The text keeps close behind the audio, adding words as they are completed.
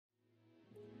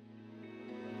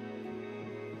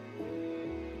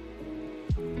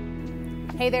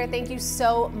Hey there, thank you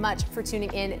so much for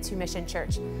tuning in to Mission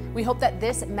Church. We hope that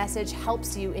this message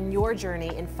helps you in your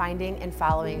journey in finding and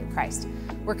following Christ.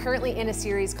 We're currently in a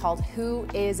series called Who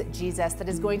is Jesus that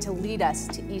is going to lead us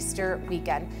to Easter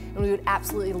weekend. And we would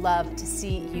absolutely love to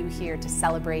see you here to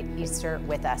celebrate Easter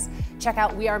with us. Check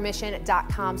out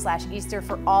wearemission.com/Easter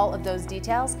for all of those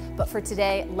details. But for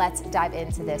today, let's dive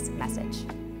into this message.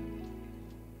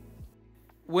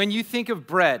 When you think of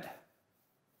bread,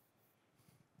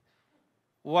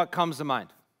 what comes to mind?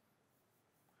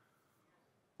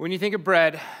 When you think of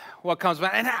bread, what comes to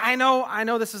mind? And I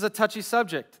know this is a touchy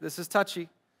subject. This is touchy.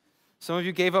 Some of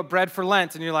you gave up bread for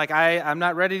Lent, and you're like, I'm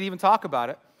not ready to even talk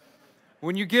about it.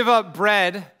 When you give up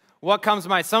bread, what comes to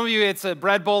mind? Some of you, it's a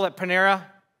bread bowl at Panera.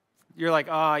 You're like,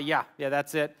 yeah,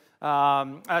 that's it.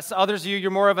 Others of you, you're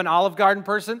more of an Olive Garden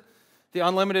person. The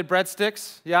unlimited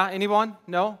breadsticks. Yeah, anyone?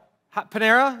 No?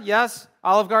 Panera? Yes.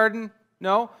 Olive Garden?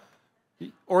 No.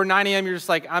 Or 9 a.m., you're just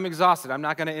like, I'm exhausted. I'm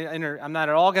not at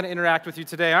all going to interact with you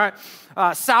today. All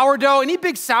right. Sourdough. Any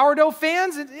big sourdough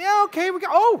fans? Yeah, okay.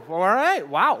 All right.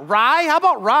 Wow. Rye. How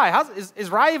about rye?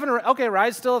 Is rye even? Okay, rye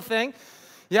is still a thing.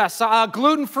 Yeah. So,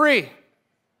 gluten-free.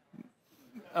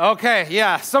 Okay.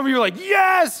 Yeah. Some of you are like,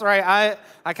 yes. Right.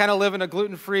 I kind of live in a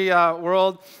gluten-free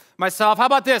world myself. How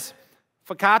about this?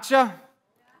 Focaccia.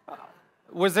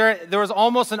 There was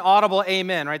almost an audible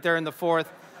amen right there in the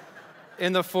fourth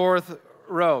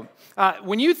row.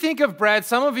 When you think of bread,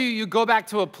 some of you go back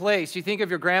to a place. You think of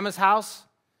your grandma's house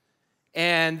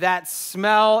and that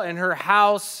smell in her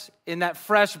house, in that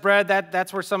fresh bread.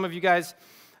 That's where some of you guys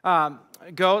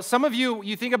go. Some of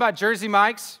you think about Jersey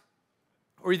Mike's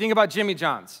or you think about Jimmy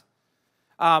John's.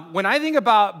 When I think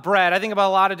about bread, I think about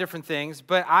a lot of different things,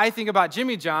 but I think about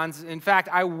Jimmy John's. In fact,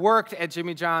 I worked at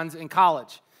Jimmy John's in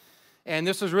college. And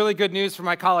this was really good news for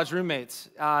my college roommates.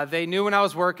 They knew when I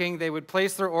was working, they would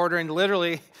place their order, and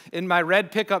literally in my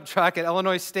red pickup truck at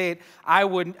Illinois State, I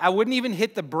wouldn't even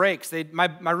hit the brakes.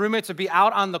 My roommates would be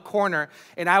out on the corner,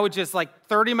 and I would just like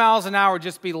 30 miles an hour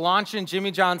just be launching Jimmy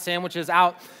John's sandwiches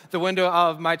out the window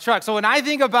of my truck. So when I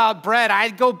think about bread, I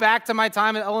go back to my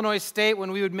time at Illinois State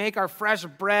when we would make our fresh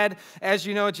bread. As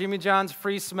you know, Jimmy John's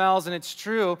free smells, and it's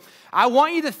true. I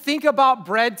want you to think about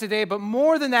bread today, but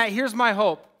more than that, here's my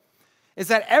hope. Is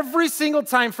that every single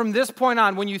time from this point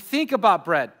on, when you think about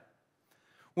bread,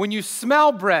 when you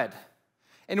smell bread,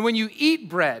 and when you eat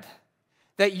bread,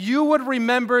 that you would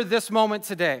remember this moment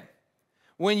today.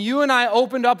 When you and I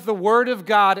opened up the Word of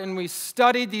God and we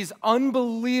studied these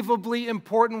unbelievably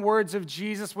important words of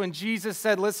Jesus, when Jesus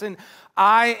said, listen,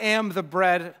 I am the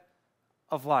bread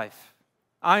of life.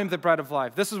 I am the bread of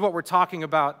life. This is what we're talking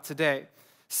about today.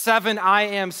 7 I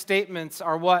am statements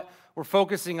are what we're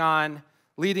focusing on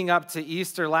leading up to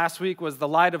Easter. Last week was the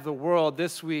light of the world.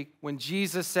 This week, when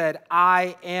Jesus said,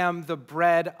 I am the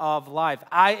bread of life.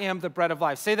 I am the bread of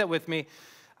life. Say that with me.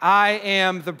 I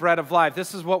am the bread of life.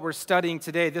 This is what we're studying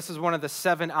today. This is one of the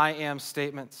 7 I am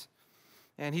statements.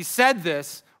 And he said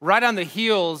this right on the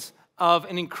heels of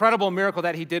an incredible miracle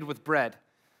that he did with bread.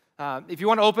 If you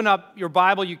want to open up your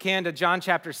Bible, you can to John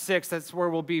chapter 6. That's where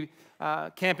we'll be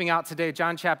camping out today,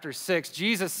 John chapter 6.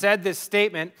 Jesus said this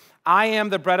statement, I am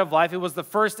the bread of life. It was the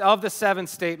first of the 7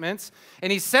 statements.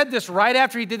 And he said this right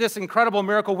after he did this incredible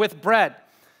miracle with bread.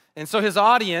 And so his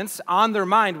audience, on their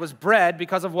mind, was bread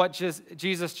because of what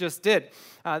Jesus just did.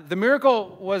 The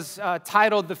miracle was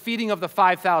titled The Feeding of the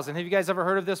 5,000. Have you guys ever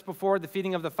heard of this before? The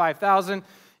Feeding of the 5,000.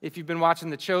 If you've been watching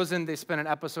The Chosen, they spent an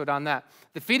episode on that.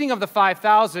 The Feeding of the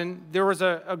 5,000, there was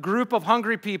a group of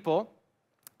hungry people,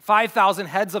 5,000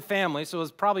 heads of family, so it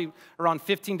was probably around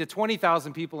 15 to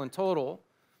 20,000 people in total.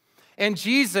 And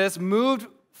Jesus moved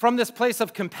from this place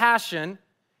of compassion.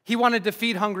 He wanted to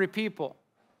feed hungry people.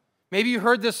 Maybe you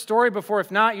heard this story before. If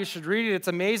not, you should read it. It's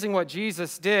amazing what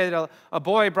Jesus did. A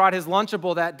boy brought his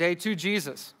Lunchable that day to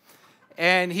Jesus.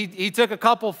 And he took a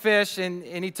couple fish and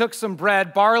he took some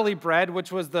bread, barley bread,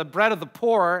 which was the bread of the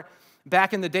poor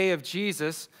back in the day of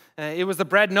Jesus. It was the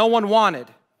bread no one wanted.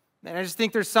 And I just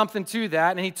think there's something to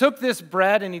that. And he took this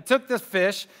bread and he took this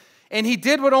fish and he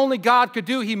did what only God could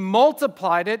do. He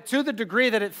multiplied it to the degree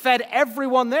that it fed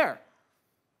everyone there.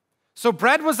 So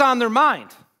bread was on their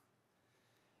mind.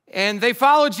 And they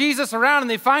follow Jesus around and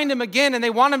they find him again and they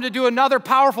want him to do another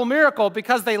powerful miracle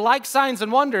because they like signs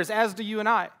and wonders, as do you and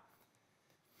I.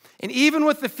 And even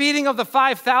with the feeding of the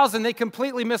 5,000, they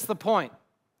completely missed the point.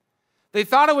 They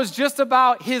thought it was just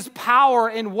about his power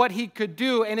and what he could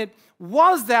do, and it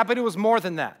was that, but it was more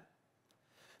than that.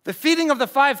 The feeding of the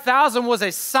 5,000 was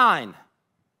a sign.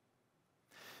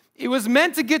 It was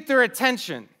meant to get their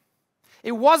attention.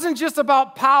 It wasn't just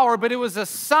about power, but it was a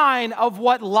sign of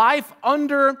what life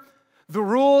under the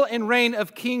rule and reign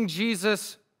of King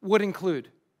Jesus would include.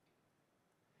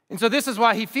 And so this is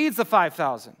why he feeds the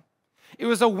 5,000. It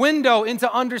was a window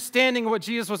into understanding what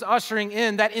Jesus was ushering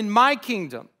in, that in my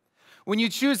kingdom, when you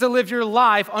choose to live your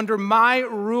life under my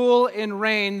rule and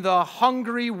reign, the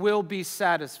hungry will be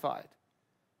satisfied.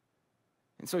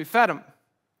 And so he fed them.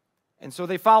 And so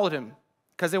they followed him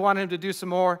because they wanted him to do some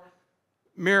more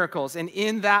miracles. And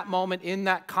in that moment, in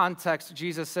that context,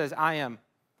 Jesus says, I am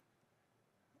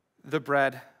the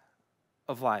bread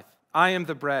of life. I am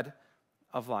the bread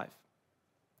of life.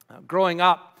 Growing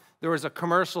up, there was a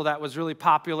commercial that was really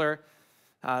popular.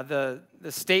 The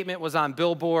statement was on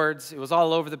billboards. It was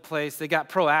all over the place. They got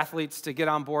pro athletes to get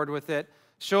on board with it.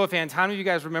 Show of hands, how many of you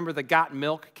guys remember the Got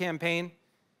Milk campaign?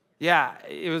 Yeah,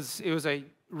 it was a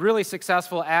really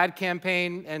successful ad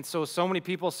campaign, and so many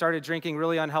people started drinking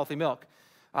really unhealthy milk.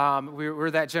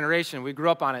 We're that generation. We grew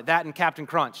up on it. That and Captain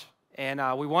Crunch. And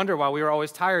we wonder why we were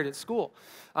always tired at school.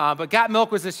 But Got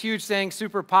Milk was this huge thing,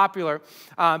 super popular.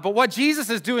 But what Jesus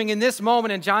is doing in this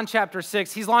moment in John chapter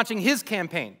 6, he's launching his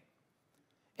campaign.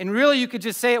 And really, you could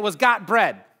just say it was Got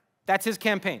Bread. That's his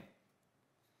campaign.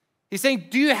 He's saying,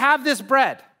 do you have this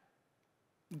bread?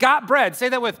 Got bread. Say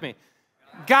that with me.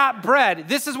 Got bread.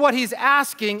 This is what he's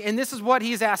asking, and this is what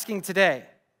he's asking today.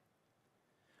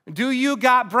 Do you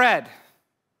got bread?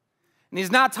 And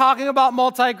he's not talking about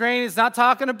multigrain. He's not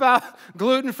talking about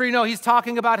gluten-free. No, he's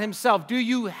talking about himself. Do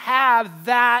you have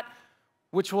that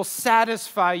which will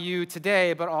satisfy you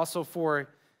today, but also for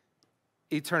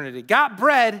eternity? Got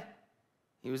bread?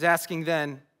 He was asking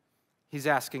then. He's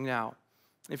asking now.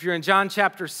 If you're in John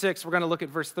chapter 6, we're going to look at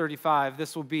verse 35.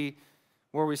 This will be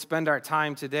where we spend our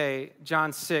time today.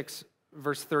 John 6,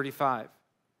 verse 35.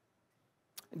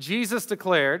 Jesus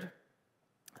declared,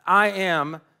 I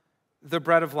am the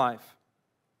bread of life.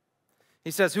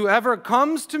 He says, whoever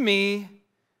comes to me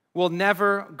will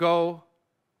never go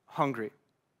hungry.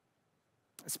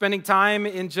 Spending time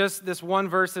in just this one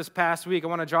verse this past week, I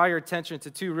want to draw your attention to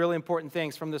two really important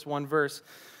things from this one verse.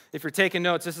 If you're taking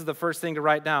notes, this is the first thing to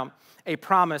write down. A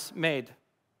promise made.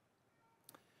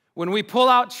 When we pull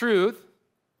out truth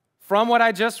from what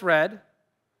I just read,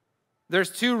 there's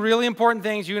two really important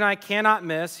things you and I cannot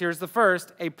miss. Here's the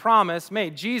first, a promise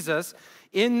made. Jesus,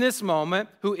 in this moment,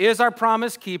 who is our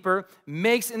promise keeper,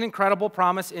 makes an incredible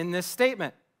promise in this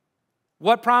statement.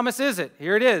 What promise is it?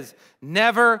 Here it is.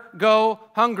 Never go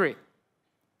hungry.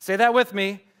 Say that with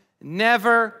me.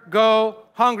 Never go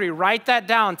hungry. Write that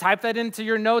down. Type that into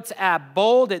your notes app.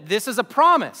 Bold it. This is a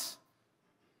promise.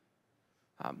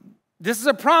 This is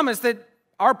a promise that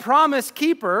our promise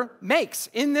keeper makes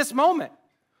in this moment.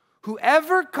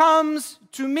 Whoever comes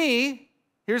to me,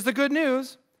 here's the good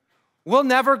news, will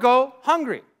never go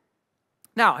hungry.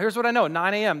 Now, here's what I know,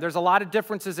 9 a.m., there's a lot of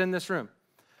differences in this room.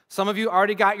 Some of you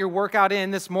already got your workout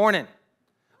in this morning.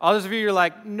 Others of you, you're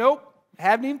like, nope,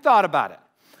 haven't even thought about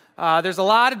it. There's a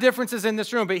lot of differences in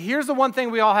this room, but here's the one thing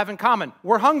we all have in common.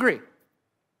 We're hungry.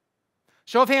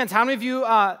 Show of hands, how many of you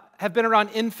have been around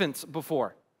infants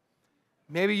before?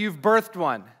 Maybe you've birthed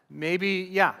one.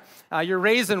 Maybe, you're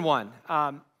raising one.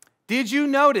 Did you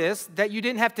notice that you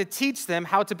didn't have to teach them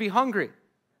how to be hungry?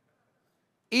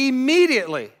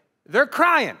 Immediately, they're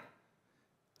crying.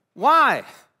 Why?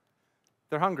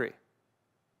 They're hungry.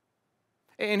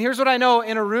 And here's what I know,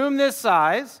 in a room this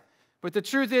size, but the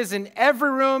truth is in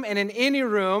every room and in any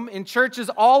room, in churches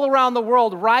all around the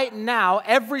world right now,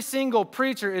 every single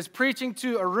preacher is preaching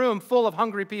to a room full of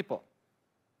hungry people.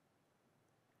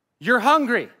 You're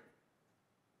hungry,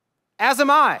 as am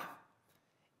I.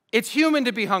 It's human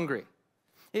to be hungry.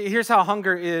 Here's how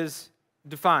hunger is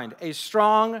defined: a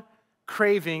strong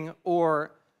craving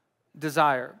or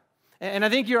desire. And I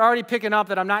think you're already picking up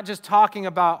that I'm not just talking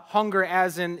about hunger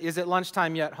as in, is it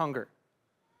lunchtime yet hunger?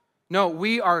 No,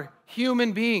 we are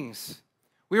human beings.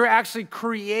 We were actually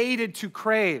created to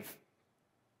crave.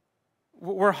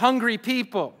 We're hungry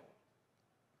people.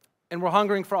 And we're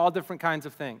hungering for all different kinds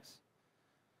of things.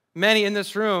 Many in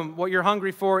this room, what you're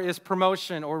hungry for is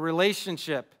promotion or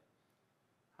relationship,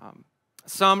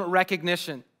 some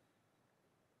recognition.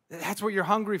 That's what you're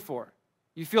hungry for.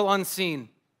 You feel unseen.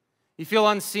 You feel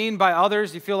unseen by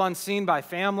others. You feel unseen by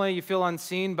family. You feel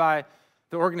unseen by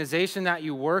the organization that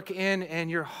you work in,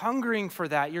 and you're hungering for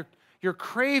that. You're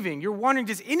craving. You're wondering,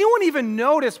 does anyone even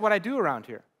notice what I do around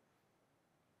here?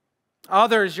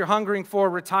 Others, you're hungering for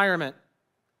retirement.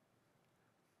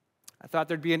 I thought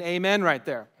there'd be an amen right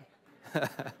there.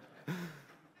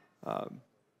 A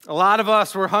lot of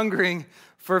us were hungering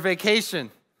for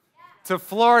vacation to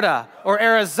Florida or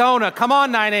Arizona. Come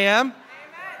on, 9 a.m.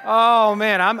 Oh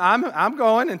man, I'm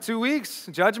going in 2 weeks.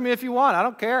 Judge me if you want. I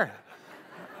don't care.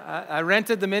 I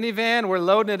rented the minivan. We're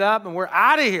loading it up, and we're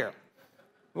out of here.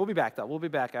 We'll be back, though. We'll be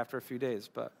back after a few days.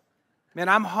 But, man,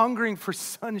 I'm hungering for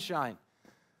sunshine.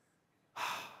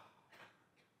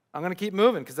 I'm going to keep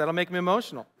moving because that'll make me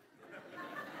emotional.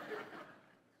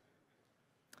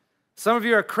 Some of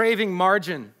you are craving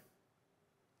margin.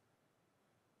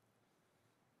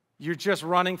 You're just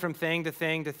running from thing to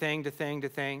thing to thing to thing to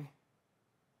thing.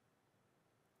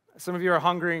 Some of you are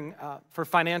hungering for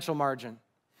financial margin.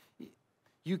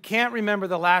 You can't remember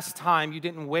the last time you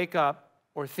didn't wake up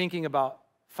or thinking about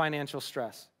financial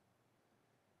stress.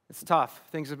 It's tough.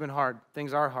 Things have been hard.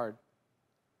 Things are hard.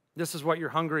 This is what you're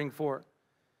hungering for.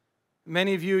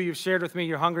 Many of you, you've shared with me,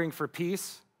 you're hungering for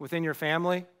peace within your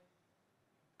family.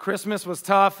 Christmas was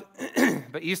tough,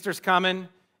 but Easter's coming,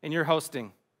 and you're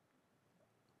hosting.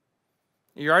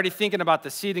 You're already thinking about the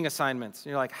seating assignments.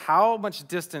 You're like, how much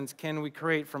distance can we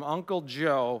create from Uncle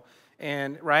Joe?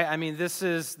 And, right, I mean, this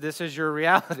is your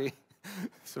reality.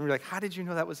 So we're like, how did you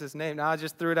know that was his name? No, I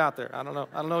just threw it out there. I don't know.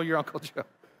 I don't know your Uncle Joe.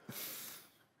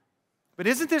 But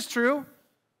isn't this true?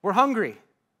 We're hungry.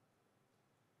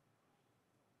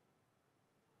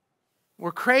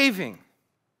 We're craving.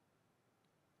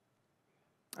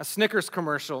 A Snickers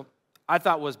commercial I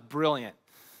thought was brilliant.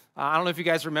 I don't know if you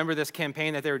guys remember this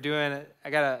campaign that they were doing. I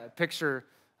got a picture,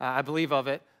 I believe, of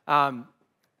it.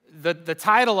 The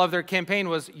title of their campaign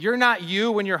was, "You're Not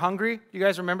You When You're Hungry." You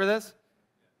guys remember this?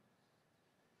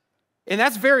 And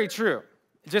that's very true.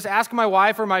 Just ask my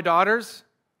wife or my daughters.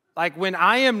 Like, when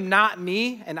I am not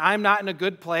me and I'm not in a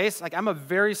good place, like, I'm a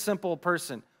very simple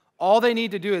person. All they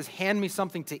need to do is hand me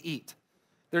something to eat.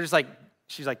 They're just like,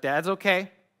 she's like, "Dad's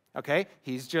okay. Okay,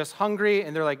 he's just hungry."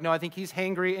 And they're like, "No, I think he's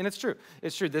hangry." And it's true.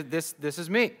 It's true. This is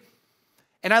me.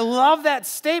 And I love that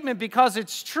statement because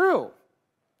it's true.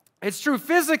 It's true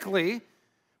physically,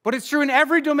 but it's true in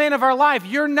every domain of our life.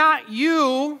 You're not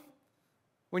you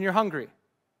when you're hungry.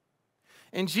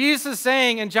 And Jesus is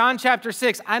saying in John chapter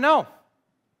 6, I know.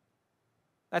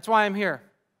 That's why I'm here.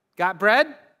 Got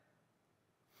bread?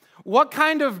 What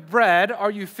kind of bread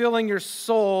are you filling your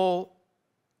soul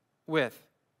with?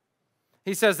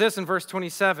 He says this in verse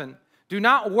 27, "Do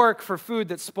not work for food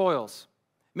that spoils."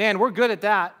 Man, we're good at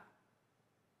that.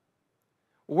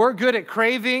 We're good at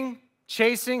craving,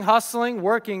 chasing, hustling,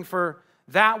 working for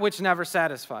that which never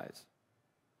satisfies.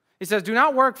 He says, "Do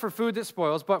not work for food that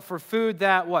spoils, but for food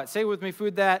that," what? Say it with me,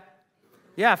 food that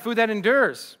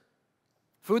endures.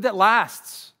 Food that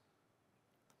lasts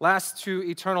to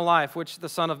eternal life, which the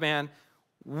Son of Man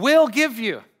will give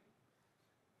you.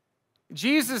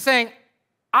 Jesus is saying,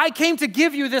 I came to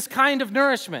give you this kind of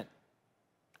nourishment.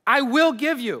 I will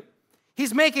give you.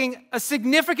 He's making a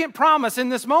significant promise in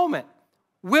this moment.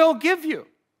 Will give you.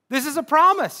 This is a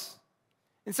promise.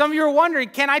 And some of you are wondering,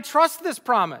 can I trust this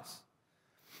promise?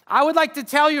 I would like to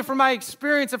tell you from my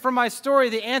experience and from my story,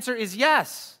 the answer is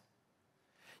yes.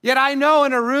 Yet I know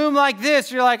in a room like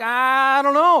this, you're like, I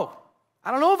don't know.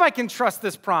 I don't know if I can trust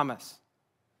this promise.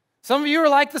 Some of you are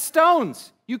like the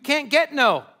Stones. You can't get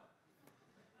no.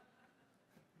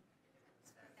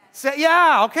 Say,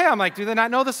 yeah, okay. I'm like, do they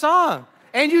not know the song?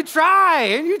 And you try,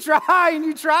 and you try, and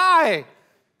you try.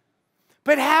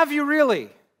 But have you really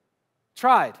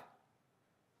tried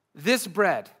this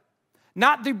bread?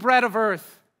 Not the bread of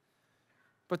earth,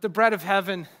 but the bread of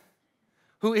heaven,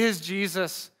 who is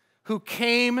Jesus, who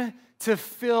came to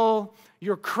fill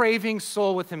your craving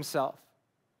soul with himself.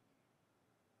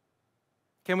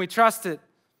 Can we trust it?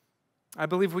 I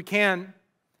believe we can,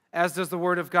 as does the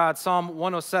Word of God. Psalm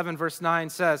 107, verse 9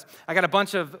 says, I got a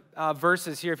bunch of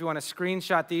verses here if you want to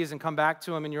screenshot these and come back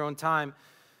to them in your own time.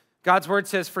 God's Word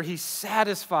says, for he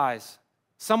satisfies.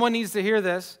 Someone needs to hear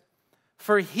this.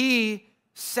 For he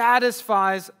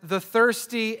satisfies the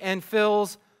thirsty and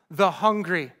fills the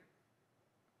hungry.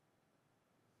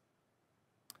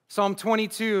 Psalm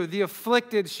 22, the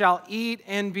afflicted shall eat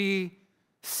and be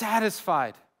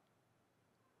satisfied.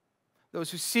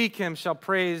 Those who seek him shall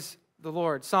praise the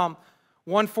Lord. Psalm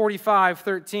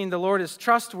 145:13, the Lord is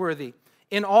trustworthy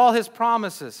in all his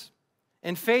promises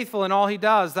and faithful in all he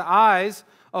does. The eyes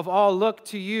of all look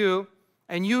to you,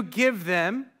 and you give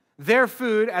them their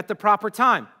food at the proper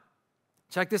time.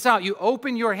 Check this out. You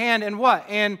open your hand and what?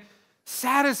 And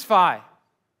satisfy.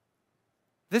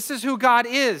 This is who God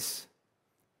is.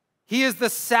 He is the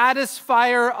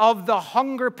satisfier of the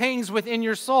hunger pains within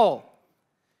your soul.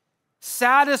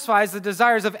 Satisfies the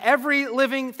desires of every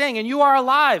living thing. And you are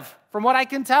alive, from what I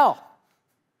can tell.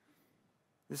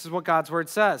 This is what God's word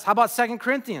says. How about 2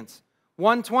 Corinthians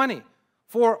 1:20?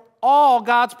 For all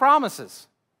God's promises,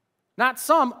 not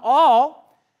some,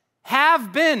 all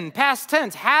have been, past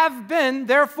tense, have been,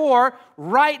 therefore,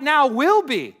 right now will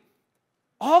be.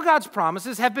 All God's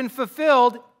promises have been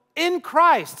fulfilled in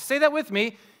Christ. Say that with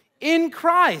me, in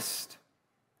Christ,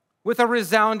 with a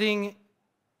resounding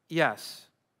yes.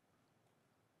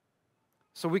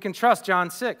 So we can trust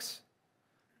John 6,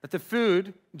 that the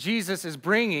food Jesus is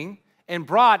bringing and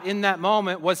brought in that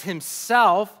moment was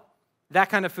himself. That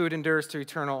kind of food endures to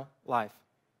eternal life.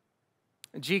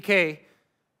 G.K.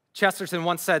 Chesterton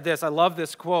once said this. I love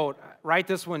this quote. Write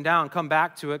this one down, come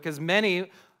back to it, because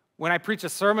many, when I preach a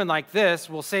sermon like this,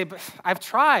 will say, I've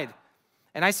tried.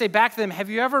 And I say back to them, have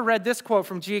you ever read this quote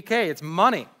from G.K.? It's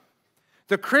money.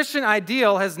 The Christian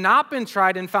ideal has not been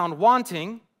tried and found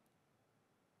wanting.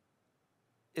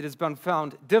 It has been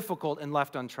found difficult and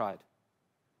left untried.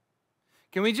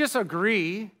 Can we just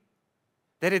agree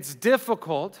that it's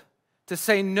difficult to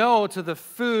say no to the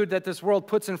food that this world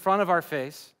puts in front of our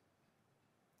face,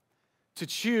 to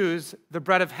choose the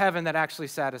bread of heaven that actually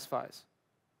satisfies?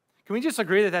 Can we just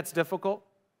agree that that's difficult?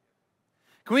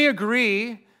 Can we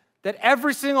agree that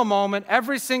every single moment,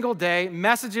 every single day,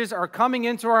 messages are coming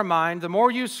into our mind? The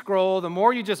more you scroll, the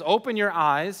more you just open your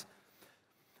eyes.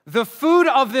 The food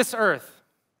of this earth,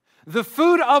 the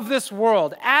food of this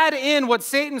world, add in what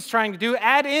Satan's trying to do,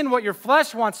 add in what your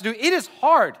flesh wants to do. It is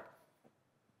hard.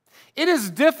 It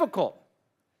is difficult.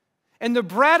 And the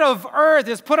bread of earth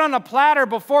is put on a platter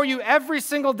before you every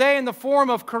single day in the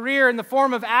form of career, in the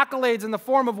form of accolades, in the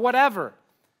form of whatever.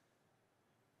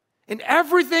 And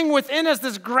everything within us,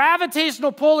 this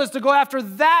gravitational pull is to go after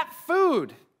that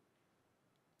food.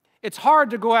 It's hard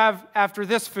to go after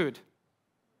this food.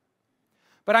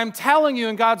 But I'm telling you,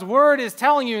 and God's word is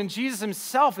telling you, and Jesus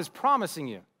himself is promising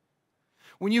you,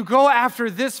 when you go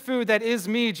after this food that is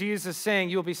me, Jesus is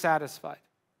saying, you'll be satisfied.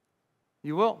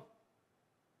 You will.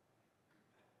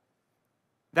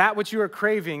 That which you are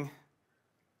craving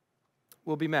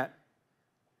will be met.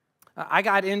 I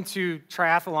got into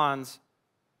triathlons,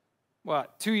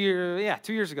 2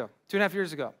 years ago, 2.5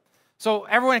 years ago. So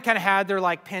everyone kind of had their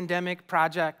like pandemic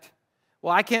project.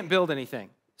 Well, I can't build anything.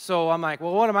 So I'm like,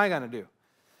 well, what am I going to do?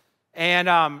 And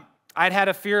I'd had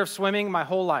a fear of swimming my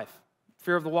whole life,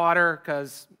 fear of the water,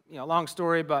 because, long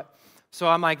story, but so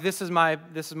I'm like, this is my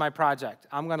project.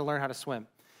 I'm going to learn how to swim.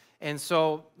 And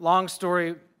so, long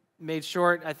story made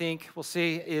short, I think we'll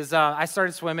see, is I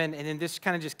started swimming, and then this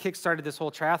kind of just kick-started this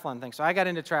whole triathlon thing. So I got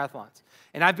into triathlons,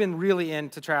 and I've been really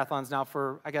into triathlons now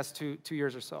for, I guess, two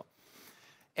years or so.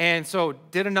 And so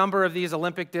did a number of these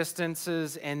Olympic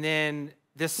distances, and then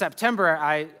this September,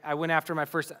 I went after my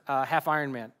first half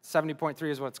Ironman. 70.3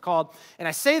 is what it's called. And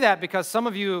I say that because some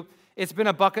of you, it's been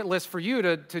a bucket list for you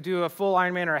to do a full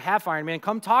Ironman or a half Ironman.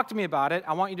 Come talk to me about it.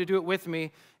 I want you to do it with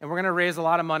me, and we're going to raise a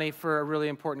lot of money for a really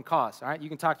important cause. All right, you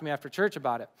can talk to me after church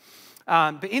about it.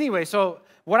 But anyway, so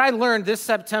what I learned this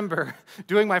September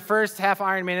doing my first half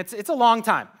Ironman, it's a long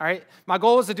time. All right, my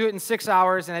goal was to do it in 6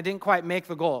 hours, and I didn't quite make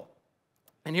the goal.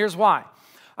 And here's why.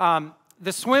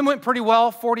 The swim went pretty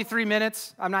well, 43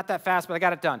 minutes. I'm not that fast, but I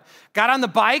got it done. Got on the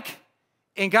bike,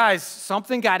 and guys,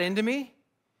 something got into me.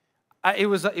 It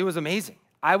was amazing.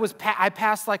 I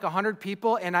passed like 100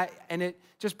 people, and it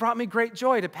just brought me great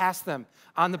joy to pass them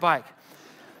on the bike.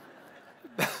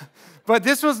 But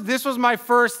this was my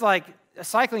first like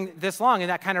cycling this long in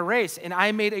that kind of race, and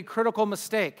I made a critical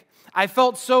mistake. I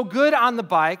felt so good on the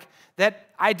bike that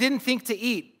I didn't think to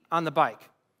eat on the bike.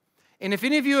 And if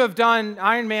any of you have done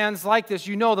Ironmans like this,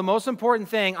 you know the most important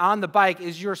thing on the bike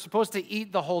is you're supposed to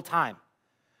eat the whole time.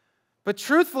 But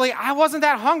truthfully, I wasn't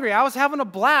that hungry. I was having a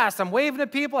blast. I'm waving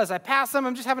at people as I pass them.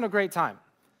 I'm just having a great time.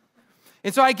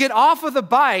 And so I get off of the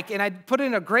bike, and I put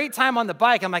in a great time on the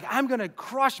bike. I'm like, I'm going to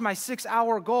crush my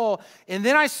 6-hour goal. And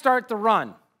then I start the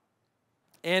run.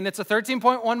 And it's a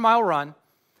 13.1-mile run.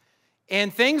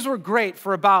 And things were great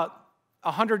for about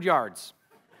 100 yards.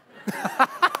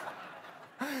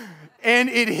 And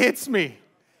it hits me.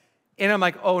 And I'm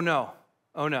like, oh no.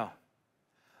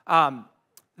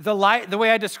 The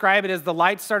way I describe it is the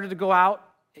lights started to go out.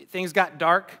 Things got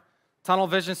dark. Tunnel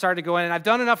vision started to go in. And I've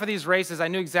done enough of these races, I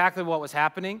knew exactly what was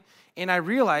happening. And I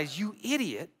realized, you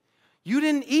idiot, you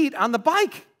didn't eat on the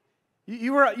bike.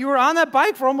 You were on that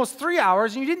bike for almost 3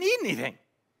 hours, and you didn't eat anything.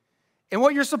 And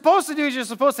what you're supposed to do is you're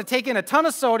supposed to take in a ton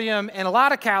of sodium and a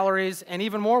lot of calories and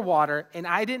even more water, and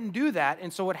I didn't do that.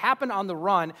 And so what happened on the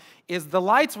run is the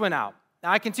lights went out.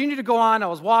 Now, I continued to go on. I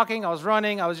was walking. I was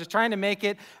running. I was just trying to make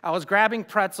it. I was grabbing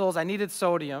pretzels. I needed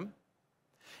sodium.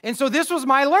 And so this was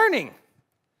my learning,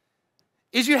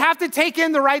 is you have to take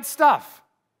in the right stuff.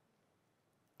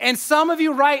 And some of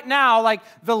you right now, like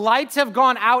the lights have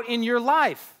gone out in your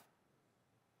life.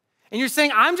 And you're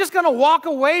saying, I'm just going to walk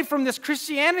away from this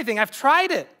Christianity thing. I've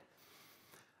tried it.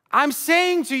 I'm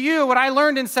saying to you what I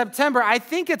learned in September, I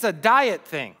think it's a diet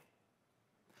thing.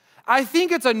 I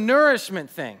think it's a nourishment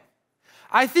thing.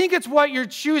 I think it's what you're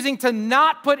choosing to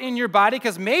not put in your body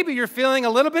because maybe you're feeling a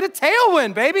little bit of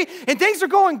tailwind, baby, and things are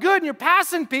going good and you're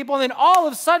passing people, and then all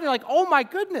of a sudden you're like, oh my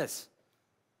goodness,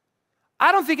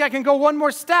 I don't think I can go one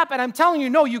more step. And I'm telling you,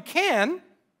 no, you can.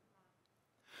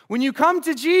 When you come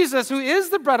to Jesus, who is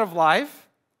the bread of life,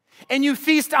 and you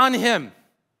feast on him,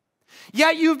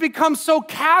 yet you've become so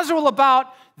casual about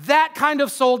that kind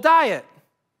of soul diet.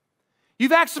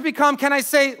 You've actually become, can I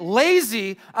say,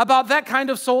 lazy about that kind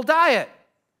of soul diet.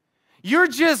 You're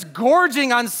just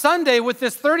gorging on Sunday with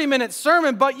this 30-minute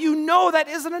sermon, but you know that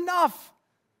isn't enough.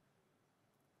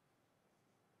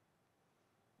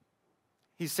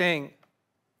 He's saying,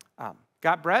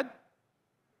 got bread?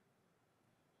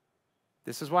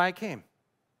 This is why I came.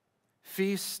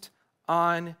 Feast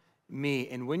on me.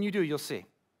 And when you do, you'll see.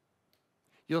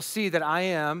 You'll see that I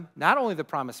am not only the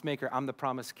promise maker, I'm the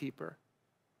promise keeper.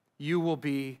 You will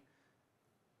be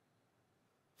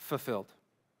fulfilled.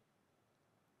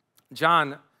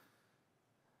 John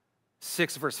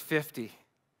 6, verse 50,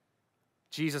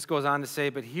 Jesus goes on to say,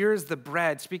 but here's the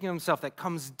bread, speaking of himself, that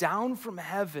comes down from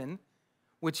heaven,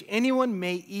 which anyone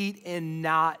may eat and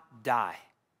not die.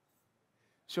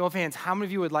 Show of hands, how many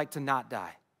of you would like to not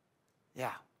die?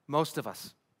 Yeah, most of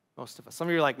us. Most of us. Some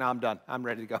of you are like, no, I'm done. I'm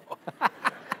ready to go.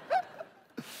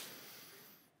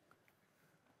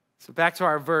 So back to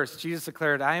our verse, Jesus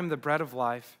declared, I am the bread of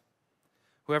life.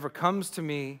 Whoever comes to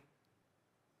me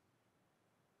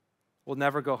will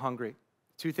never go hungry.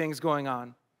 Two things going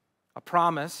on. A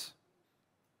promise.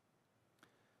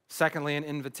 Secondly, an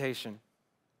invitation.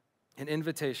 An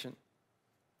invitation.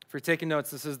 If you're taking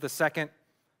notes, this is the second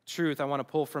truth I want to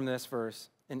pull from this verse.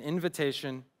 An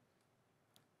invitation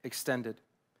extended.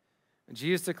 And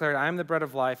Jesus declared, I am the bread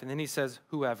of life. And then he says,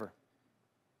 whoever.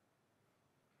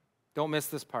 Don't miss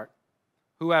this part.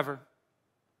 Whoever.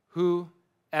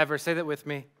 Whoever. Say that with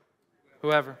me.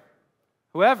 Whoever.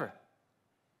 Whoever.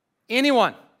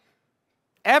 Anyone.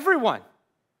 Everyone.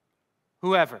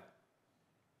 Whoever.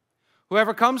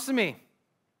 Whoever comes to me,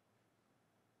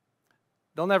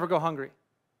 they'll never go hungry.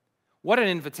 What an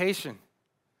invitation.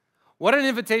 What an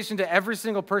invitation to every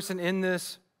single person in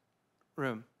this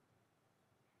room.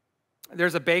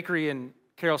 There's a bakery in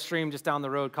Carroll Stream just down the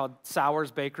road called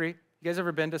Sowers Bakery. You guys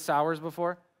ever been to Sowers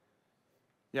before?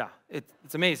 Yeah,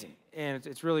 it's amazing, and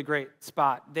it's really great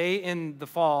spot. They, in the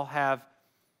fall, have,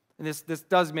 and this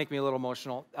does make me a little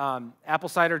emotional, apple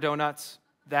cider donuts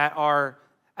that are,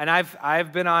 and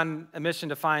I've been on a mission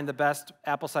to find the best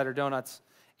apple cider donuts,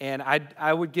 and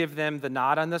I would give them the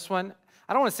nod on this one.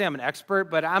 I don't want to say I'm an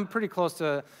expert, but I'm pretty close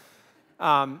to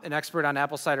an expert on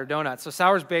apple cider donuts. So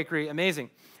Sowers Bakery, amazing.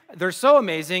 They're so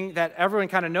amazing that everyone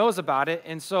kind of knows about it.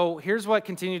 And so here's what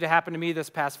continued to happen to me this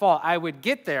past fall. I would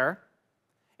get there,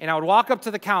 and I would walk up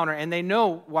to the counter, and they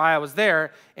know why I was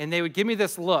there, and they would give me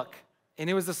this look. And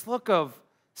it was this look of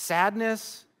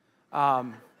sadness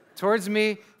towards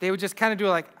me. They would just kind of do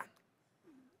like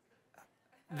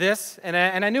this, and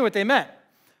I knew what they meant,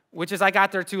 which is I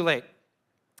got there too late.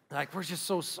 Like, we're just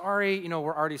so sorry.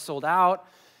 We're already sold out.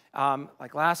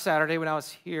 Like last Saturday when I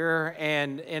was here,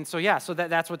 and so yeah, so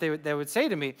that's what they would say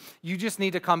to me. You just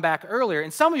need to come back earlier.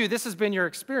 And some of you, this has been your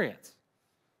experience,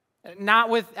 not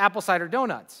with apple cider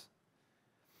donuts,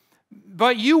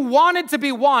 but you wanted to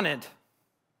be wanted,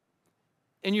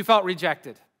 and you felt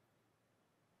rejected.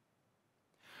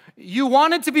 You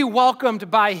wanted to be welcomed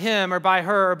by him or by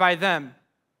her or by them,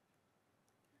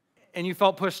 and you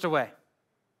felt pushed away.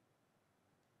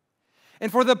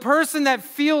 And for the person that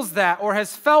feels that or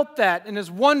has felt that and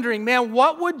is wondering, man,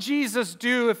 what would Jesus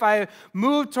do if I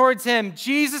moved towards him?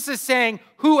 Jesus is saying,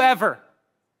 whoever.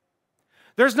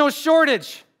 There's no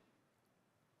shortage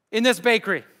in this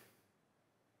bakery.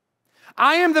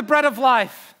 I am the bread of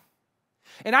life.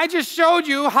 And I just showed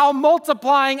you how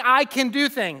multiplying I can do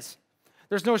things.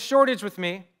 There's no shortage with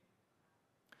me.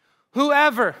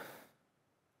 Whoever,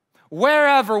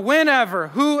 wherever, whenever,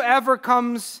 whoever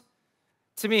comes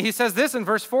to me. He says this in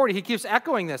verse 40. He keeps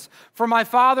echoing this. For my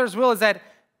Father's will is that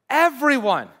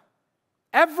everyone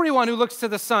who looks to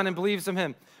the Son and believes in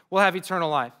him will have eternal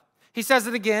life. He says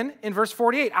it again in verse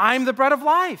 48. I'm the bread of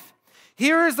life.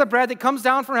 Here is the bread that comes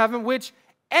down from heaven, which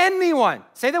anyone,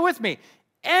 say that with me,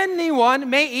 anyone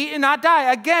may eat and not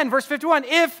die. Again, verse 51.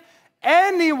 If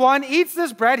anyone eats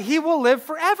this bread, he will live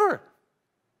forever.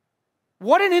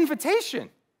 What an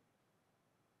invitation.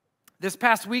 This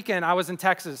past weekend, I was in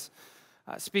Texas,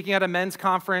 speaking at a men's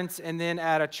conference and then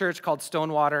at a church called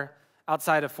Stonewater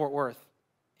outside of Fort Worth.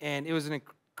 And it was an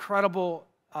incredible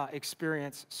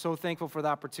experience. So thankful for the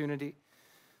opportunity.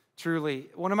 Truly.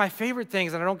 One of my favorite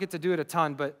things, and I don't get to do it a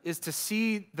ton, but is to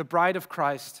see the bride of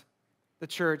Christ the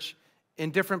church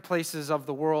in different places of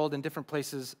the world and different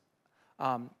places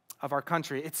of our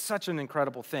country. It's such an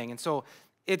incredible thing. And so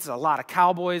it's a lot of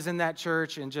cowboys in that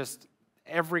church, and just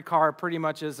every car pretty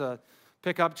much is a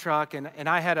pickup truck. And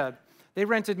they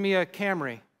rented me a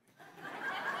Camry.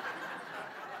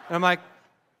 And I'm like,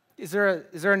 is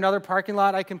there another parking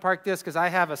lot I can park this? Because I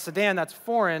have a sedan that's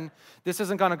foreign. This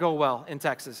isn't going to go well in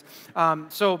Texas.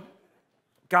 So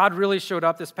God really showed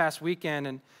up this past weekend,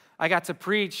 and I got to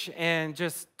preach and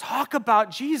just talk about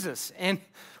Jesus and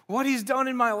what he's done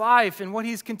in my life and what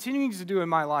he's continuing to do in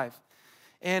my life.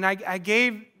 And I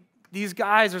gave these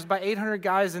guys, there's about 800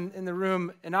 guys in the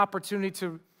room, an opportunity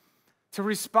to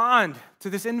respond to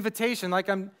this invitation like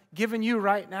I'm giving you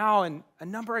right now. And a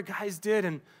number of guys did.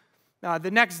 And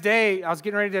the next day, I was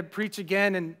getting ready to preach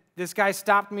again, and this guy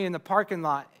stopped me in the parking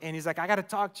lot. And he's like, I got to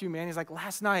talk to you, man. He's like,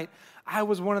 last night, I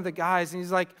was one of the guys. And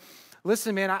he's like,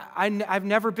 listen, man, I've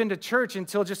never been to church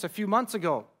until just a few months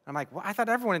ago. I'm like, well, I thought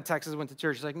everyone in Texas went to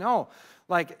church. He's like, no.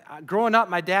 Like, growing up,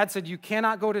 my dad said, you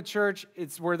cannot go to church.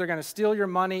 It's where they're going to steal your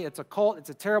money. It's a cult. It's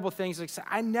a terrible thing. He's like,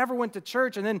 I never went to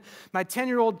church. And then my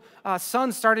 10-year-old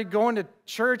son started going to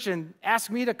church and asked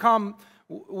me to come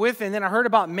with. And then I heard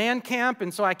about man camp.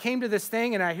 And so I came to this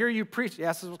thing, and I hear you preach.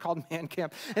 Yes, it was called man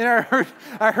camp. And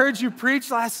I heard you preach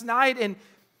last night. And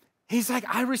he's like,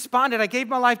 I responded. I gave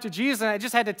my life to Jesus, and I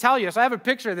just had to tell you. So I have a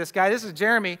picture of this guy. This is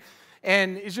Jeremy.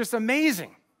 And it's just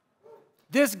amazing.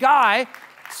 This guy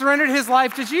surrendered his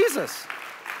life to Jesus.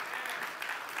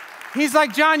 He's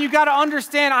like, John, you got to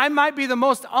understand, I might be the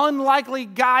most unlikely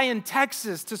guy in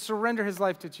Texas to surrender his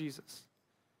life to Jesus.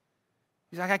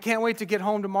 He's like, I can't wait to get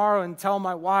home tomorrow and tell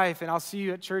my wife, and I'll see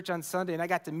you at church on Sunday. And I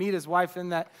got to meet his wife in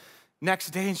that next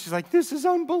day, and she's like, this is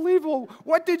unbelievable.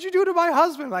 What did you do to my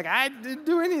husband? I'm like, I didn't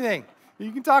do anything.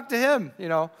 You can talk to him,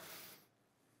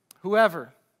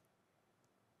 whoever.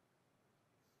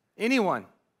 Anyone.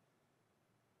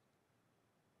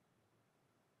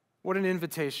 What an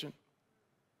invitation.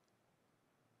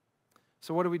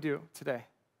 So what do we do today?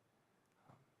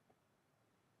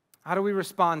 How do we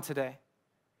respond today?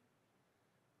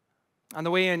 On the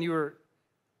way in, you were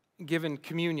given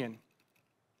communion.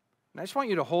 And I just want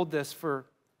you to hold this for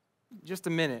just a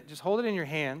minute. Just hold it in your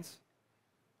hands.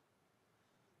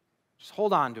 Just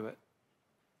hold on to it.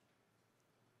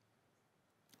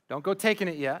 Don't go taking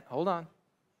it yet. Hold on.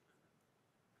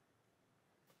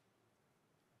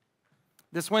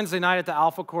 This Wednesday night at the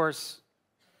Alpha Course,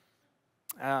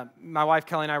 my wife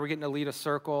Kelly and I were getting to lead a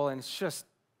circle, and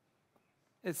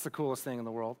it's the coolest thing in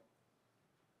the world.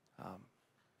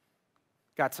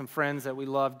 Got some friends that we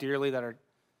love dearly that are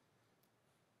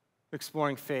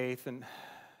exploring faith, and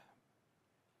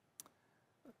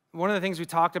one of the things we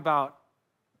talked about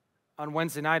on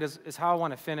Wednesday night is how I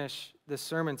want to finish this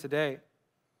sermon today.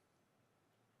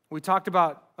 We talked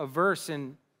about a verse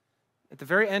at the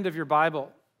very end of your Bible,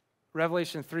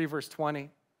 Revelation 3, verse 20.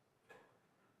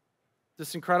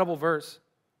 This incredible verse.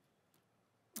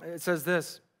 It says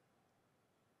this.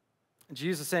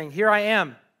 Jesus is saying, here I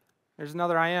am. There's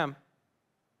another I am.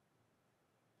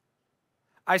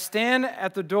 I stand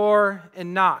at the door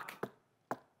and knock.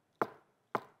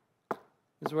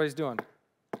 This is what he's doing.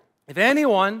 If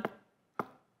anyone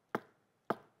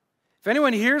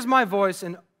hears my voice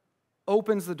and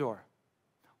opens the door,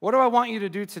 what do I want you to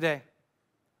do today?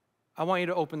 I want you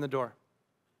to open the door.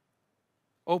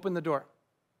 Open the door.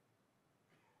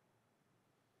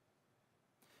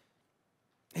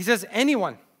 He says,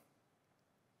 anyone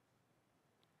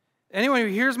who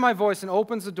hears my voice and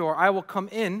opens the door, I will come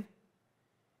in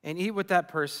and eat with that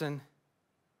person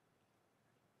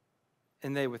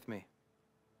and they with me.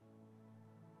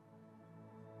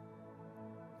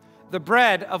 The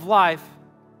bread of life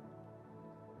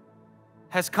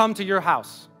has come to your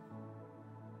house.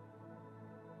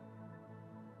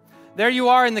 There you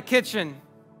are in the kitchen.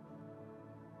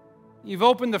 You've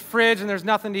opened the fridge and there's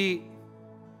nothing to eat.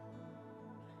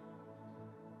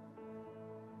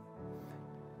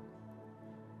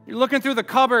 You're looking through the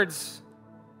cupboards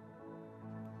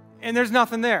and there's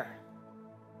nothing there.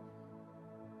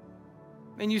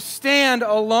 And you stand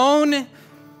alone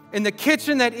in the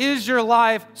kitchen that is your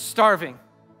life, starving.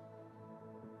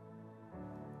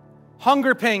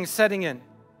 Hunger pangs setting in.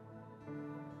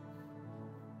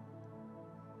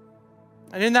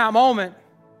 And in that moment,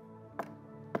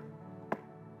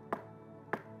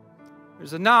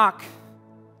 there's a knock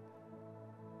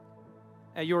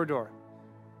at your door.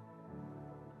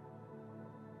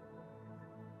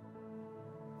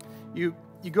 You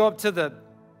go up to the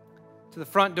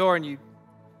front door and you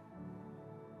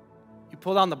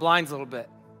pull down the blinds a little bit.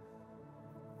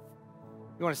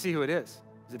 You want to see who it is.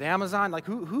 Is it Amazon? Like,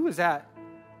 who is that?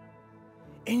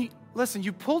 And listen,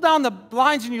 you pull down the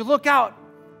blinds and you look out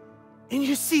and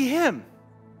you see him.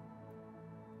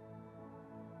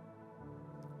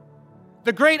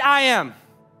 The great I am.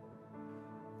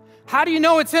 How do you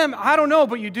know it's him? I don't know,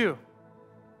 but you do.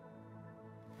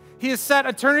 He has set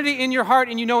eternity in your heart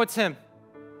and you know it's him.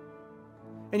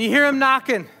 And you hear him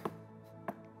knocking.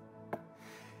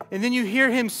 And then you hear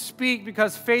him speak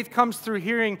because faith comes through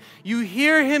hearing. You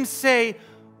hear him say,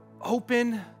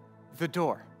 open the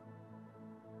door.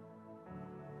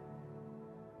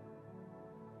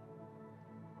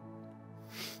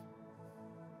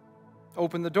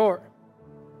 Open the door.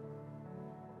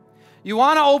 You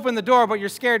want to open the door, but you're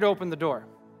scared to open the door.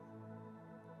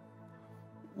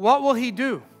 What will he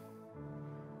do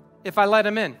if I let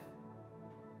him in?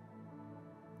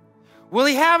 Will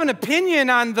he have an opinion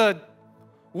on the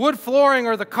wood flooring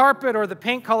or the carpet or the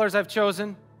paint colors I've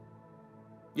chosen?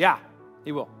 Yeah,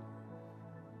 he will.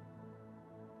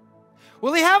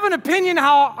 Will he have an opinion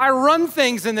how I run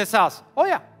things in this house? Oh,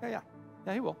 yeah,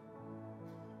 he will.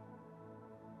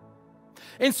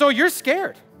 And so you're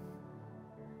scared.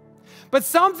 But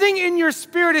something in your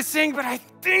spirit is saying, but I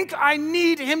think I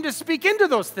need him to speak into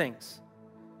those things.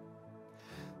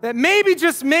 That maybe,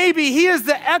 just maybe, he is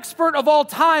the expert of all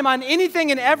time on anything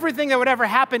and everything that would ever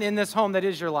happen in this home that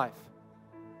is your life.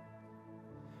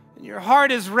 And your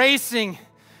heart is racing,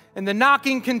 and the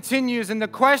knocking continues, and the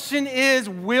question is,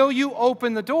 will you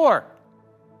open the door?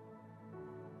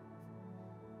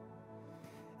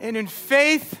 And in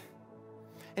faith,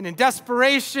 and in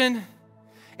desperation,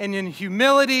 and in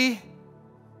humility,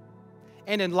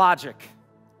 and in logic,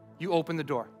 you open the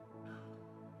door.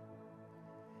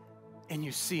 And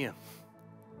you see him.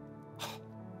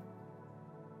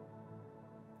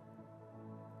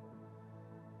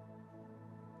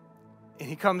 And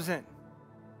he comes in.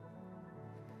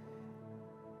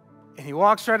 And he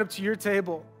walks right up to your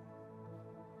table.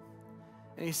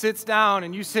 And he sits down,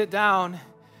 and you sit down,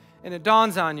 and it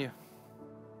dawns on you.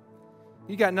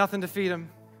 You got nothing to feed him.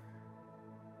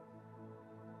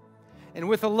 And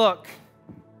with a look,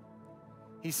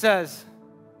 he says,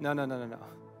 no.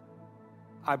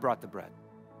 I brought the bread.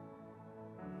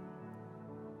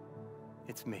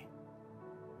 It's me.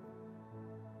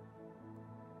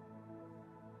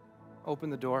 Open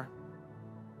the door.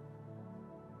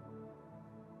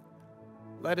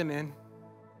 Let him in.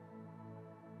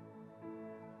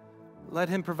 Let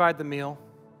him provide the meal.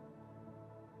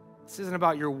 This isn't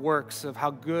about your works of how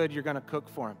good you're going to cook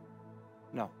for him.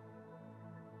 No.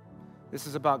 This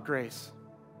is about grace.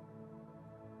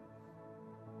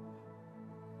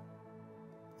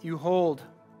 You hold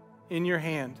in your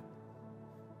hand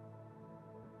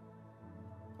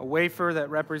a wafer that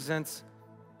represents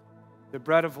the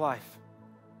bread of life,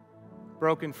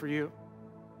 broken for you.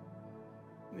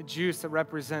 And the juice that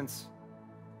represents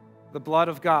the blood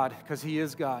of God, because he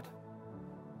is God,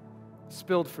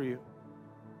 spilled for you.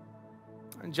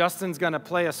 And Justin's going to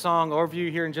play a song over you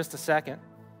here in just a second.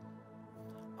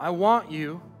 I want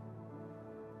you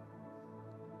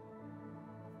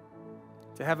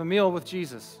to have a meal with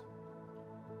Jesus.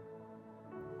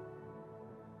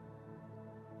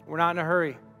 We're not in a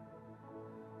hurry.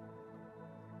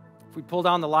 If we pull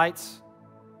down the lights,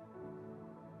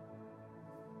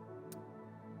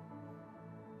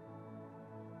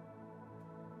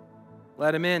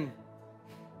 let him in.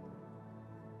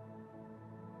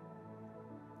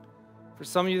 For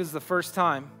some of you, this is the first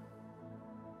time.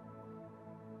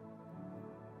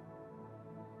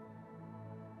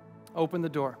 Open the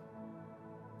door.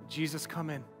 Jesus, come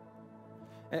in.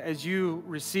 As you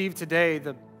receive today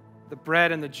the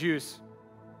bread and the juice,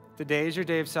 today is your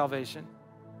day of salvation.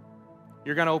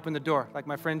 You're going to open the door like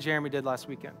my friend Jeremy did last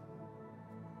weekend.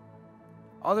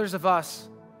 Others of us,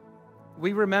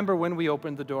 we remember when we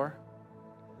opened the door.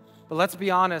 But let's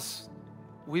be honest,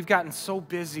 we've gotten so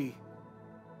busy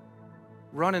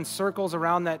running circles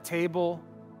around that table,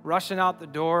 rushing out the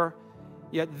door,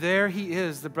 yet there he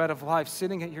is, the bread of life,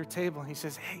 sitting at your table, and he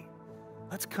says, hey,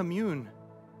 let's commune.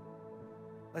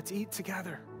 Let's eat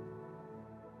together.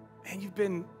 Man, you've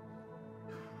been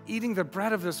eating the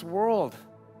bread of this world.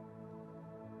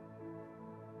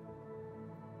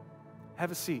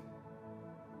 Have a seat.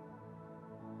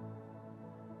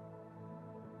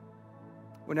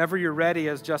 Whenever you're ready,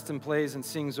 as Justin plays and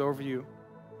sings over you,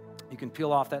 you can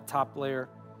peel off that top layer,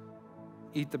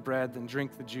 eat the bread, then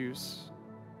drink the juice.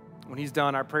 When he's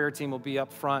done, our prayer team will be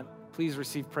up front. Please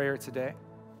receive prayer today.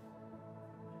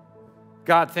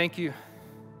 God, thank you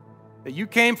that you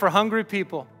came for hungry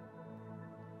people.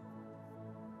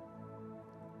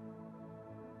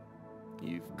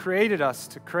 You've created us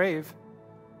to crave.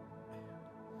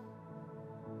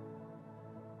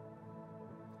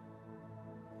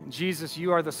 And Jesus,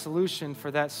 you are the solution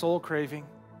for that soul craving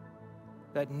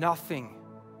that nothing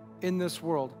in this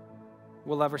world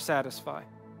will ever satisfy.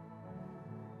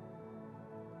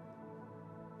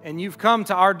 And you've come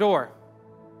to our door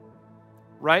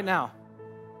right now,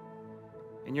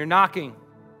 and you're knocking,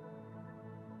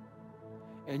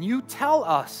 and you tell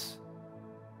us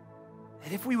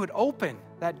that if we would open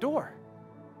that door,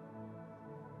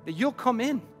 that you'll come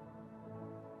in,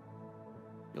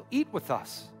 you'll eat with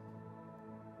us.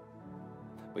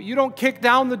 But you don't kick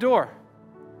down the door.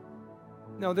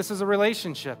 No, this is a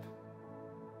relationship.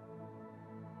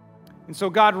 And so,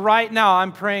 God, right now,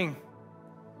 I'm praying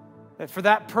that for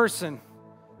that person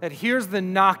that hears the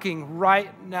knocking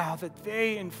right now, that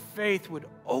they in faith would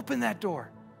open that door,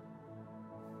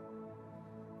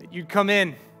 that you'd come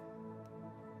in,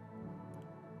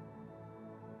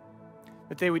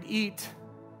 that they would eat,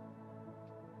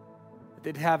 that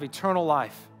they'd have eternal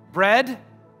life, bread,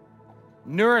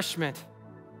 nourishment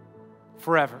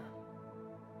forever.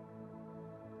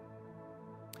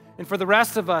 And for the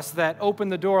rest of us that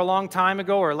opened the door a long time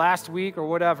ago or last week or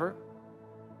whatever,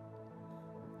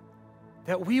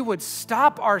 that we would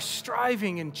stop our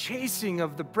striving and chasing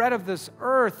of the bread of this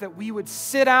earth, that we would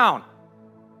sit down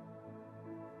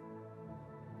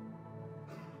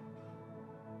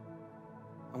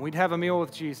and we'd have a meal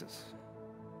with Jesus,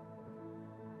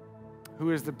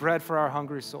 who is the bread for our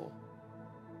hungry soul.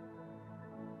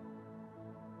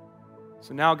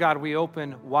 So now, God, we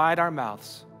open wide our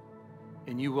mouths,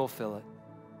 and you will fill it.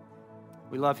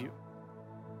 We love you.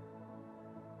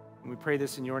 And we pray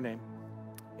this in your name.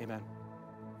 Amen.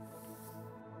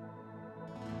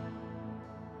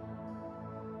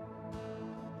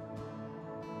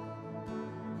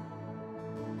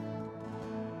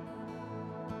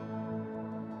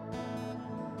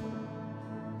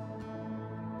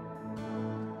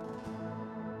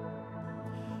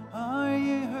 Are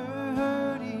you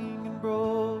hurting and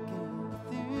broken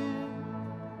within,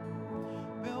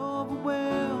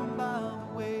 overwhelmed by the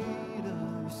weight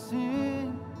of your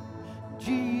sin?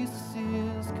 Jesus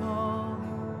is calling.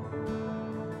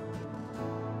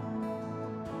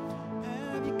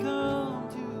 Have you come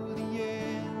to the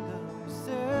end of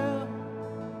yourself?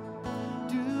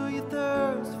 Do you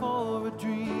thirst for a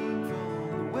drink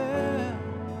from the well?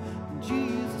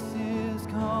 Jesus is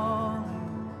calling.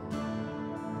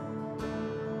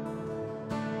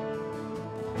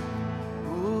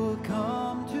 Oh,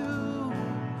 come to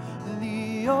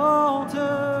the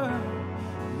altar.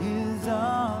 His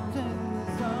arms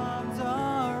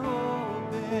are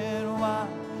open wide.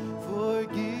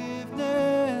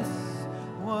 Forgiveness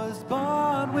was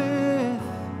bought with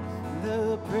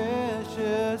the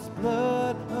precious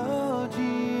blood of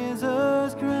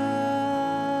Jesus Christ.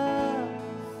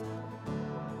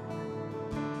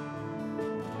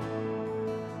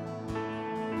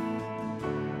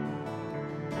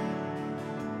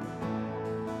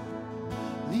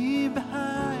 Leave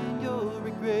behind your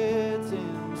regrets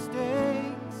and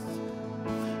mistakes.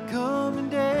 Come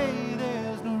today,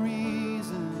 there's no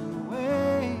reason to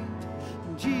wait.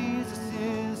 Jesus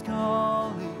is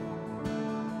calling.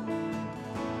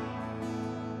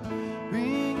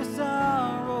 Bring your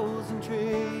sorrows and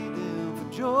trade them for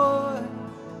joy.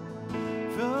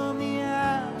 From the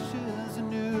ashes, a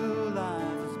new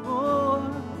life is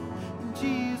born.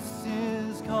 Jesus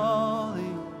is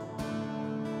calling.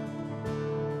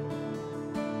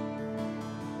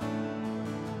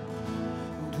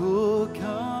 Oh,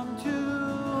 come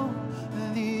to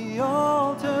the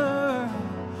altar.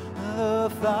 The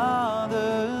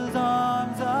Father's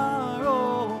arms are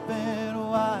open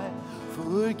wide.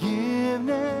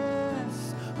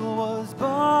 Forgiveness was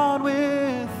bought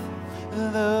with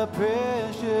the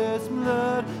precious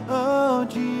blood of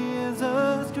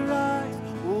Jesus Christ.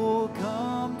 Oh,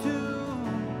 come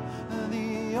to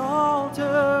the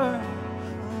altar.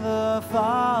 The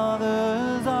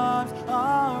Father's arms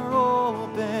are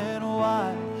open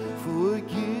wide.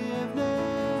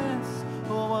 Forgiveness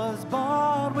was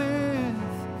bought with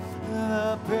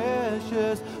the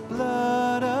precious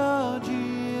blood of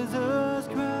Jesus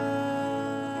Christ.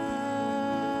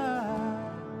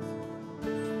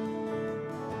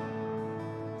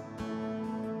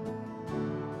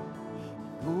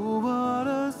 Oh, what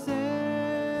a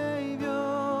Savior!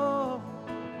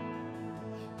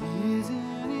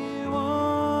 Isn't He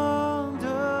wonderful?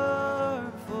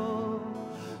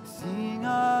 Sing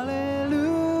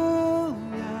hallelujah,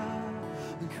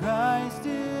 Christ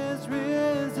is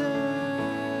risen.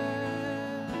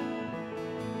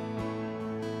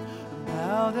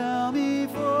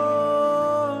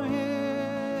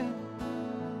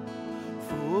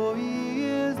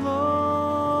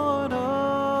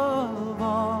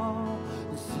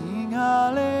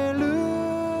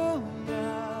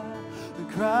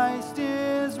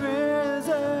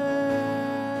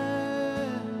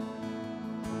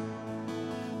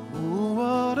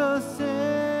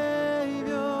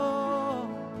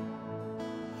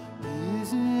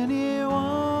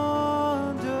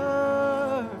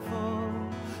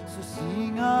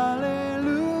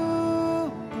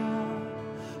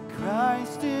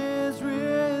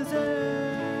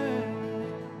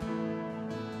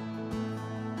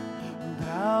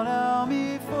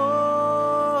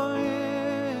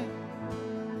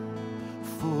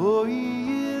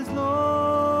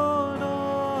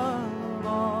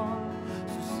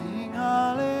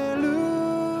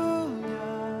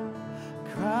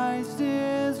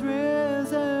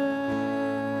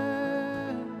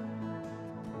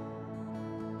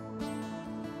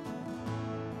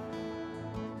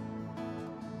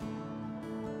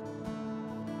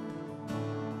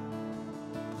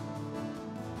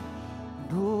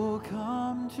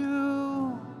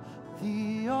 to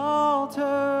the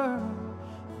altar.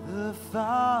 The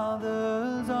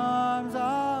Father's arms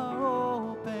are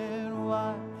open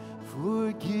wide.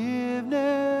 Forgiveness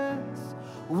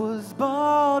was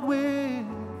bought with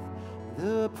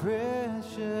the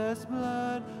precious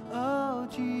blood of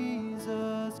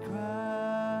Jesus Christ.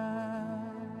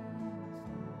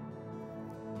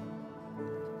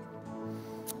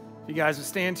 You guys would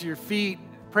stand to your feet.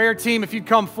 Prayer team, if you'd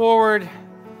come forward.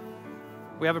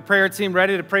 We have a prayer team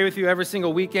ready to pray with you every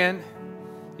single weekend.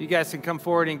 You guys can come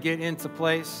forward and get into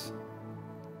place.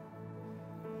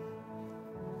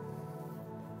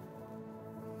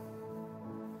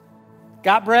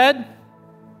 Got bread?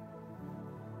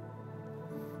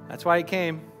 That's why he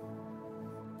came.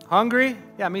 Hungry?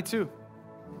 Yeah, me too.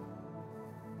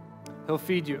 He'll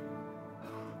feed you.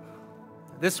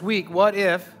 This week, what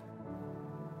if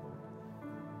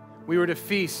we were to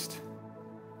feast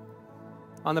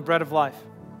on the bread of life?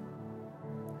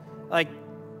 Like,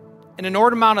 an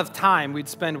inordinate amount of time we'd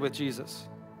spend with Jesus.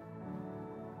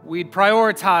 We'd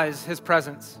prioritize his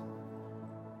presence.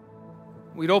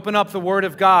 We'd open up the Word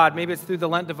of God. Maybe it's through the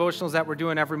Lent devotionals that we're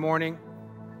doing every morning.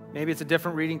 Maybe it's a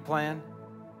different reading plan.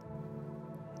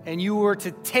 And you were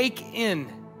to take in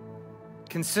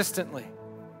consistently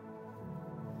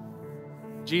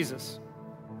Jesus,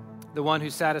 the one who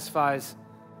satisfies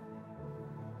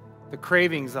the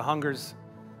cravings, the hungers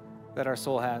that our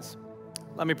soul has.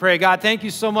 Let me pray. God, thank you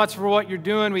so much for what you're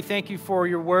doing. We thank you for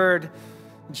your word.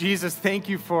 Jesus, thank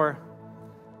you for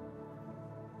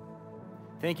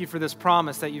this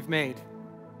promise that you've made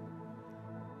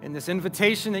and this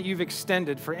invitation that you've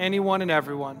extended for anyone and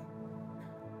everyone,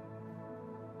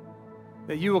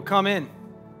 that you will come in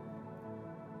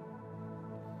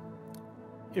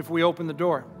if we open the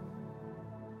door,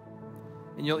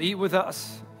 and you'll eat with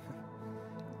us,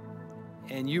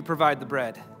 and you provide the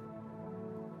bread.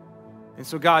 And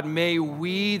so, God, may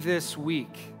we this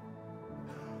week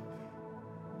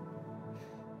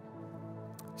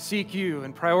seek you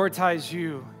and prioritize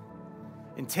you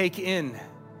and take in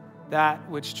that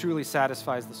which truly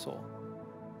satisfies the soul.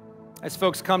 As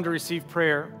folks come to receive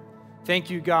prayer, thank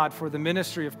you, God, for the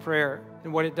ministry of prayer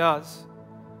and what it does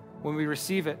when we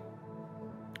receive it.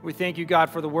 We thank you, God,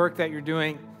 for the work that you're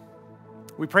doing.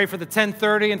 We pray for the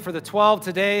 10:30 and for the 12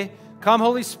 today. Come,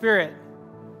 Holy Spirit.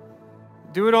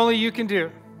 Do what only you can do.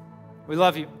 We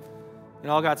love you. And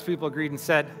all God's people agreed and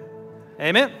said,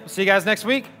 amen. We'll see you guys next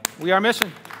week. We are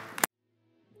Mission.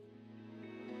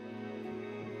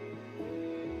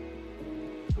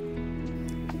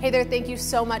 Hey there, thank you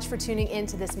so much for tuning in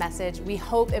to this message. We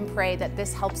hope and pray that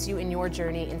this helps you in your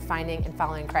journey in finding and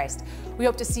following Christ. We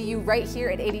hope to see you right here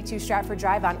at 82 Stratford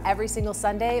Drive on every single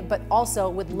Sunday, but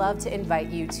also would love to invite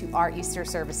you to our Easter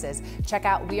services. Check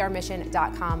out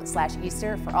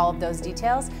wearemission.com/Easter for all of those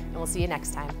details, and we'll see you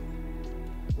next time.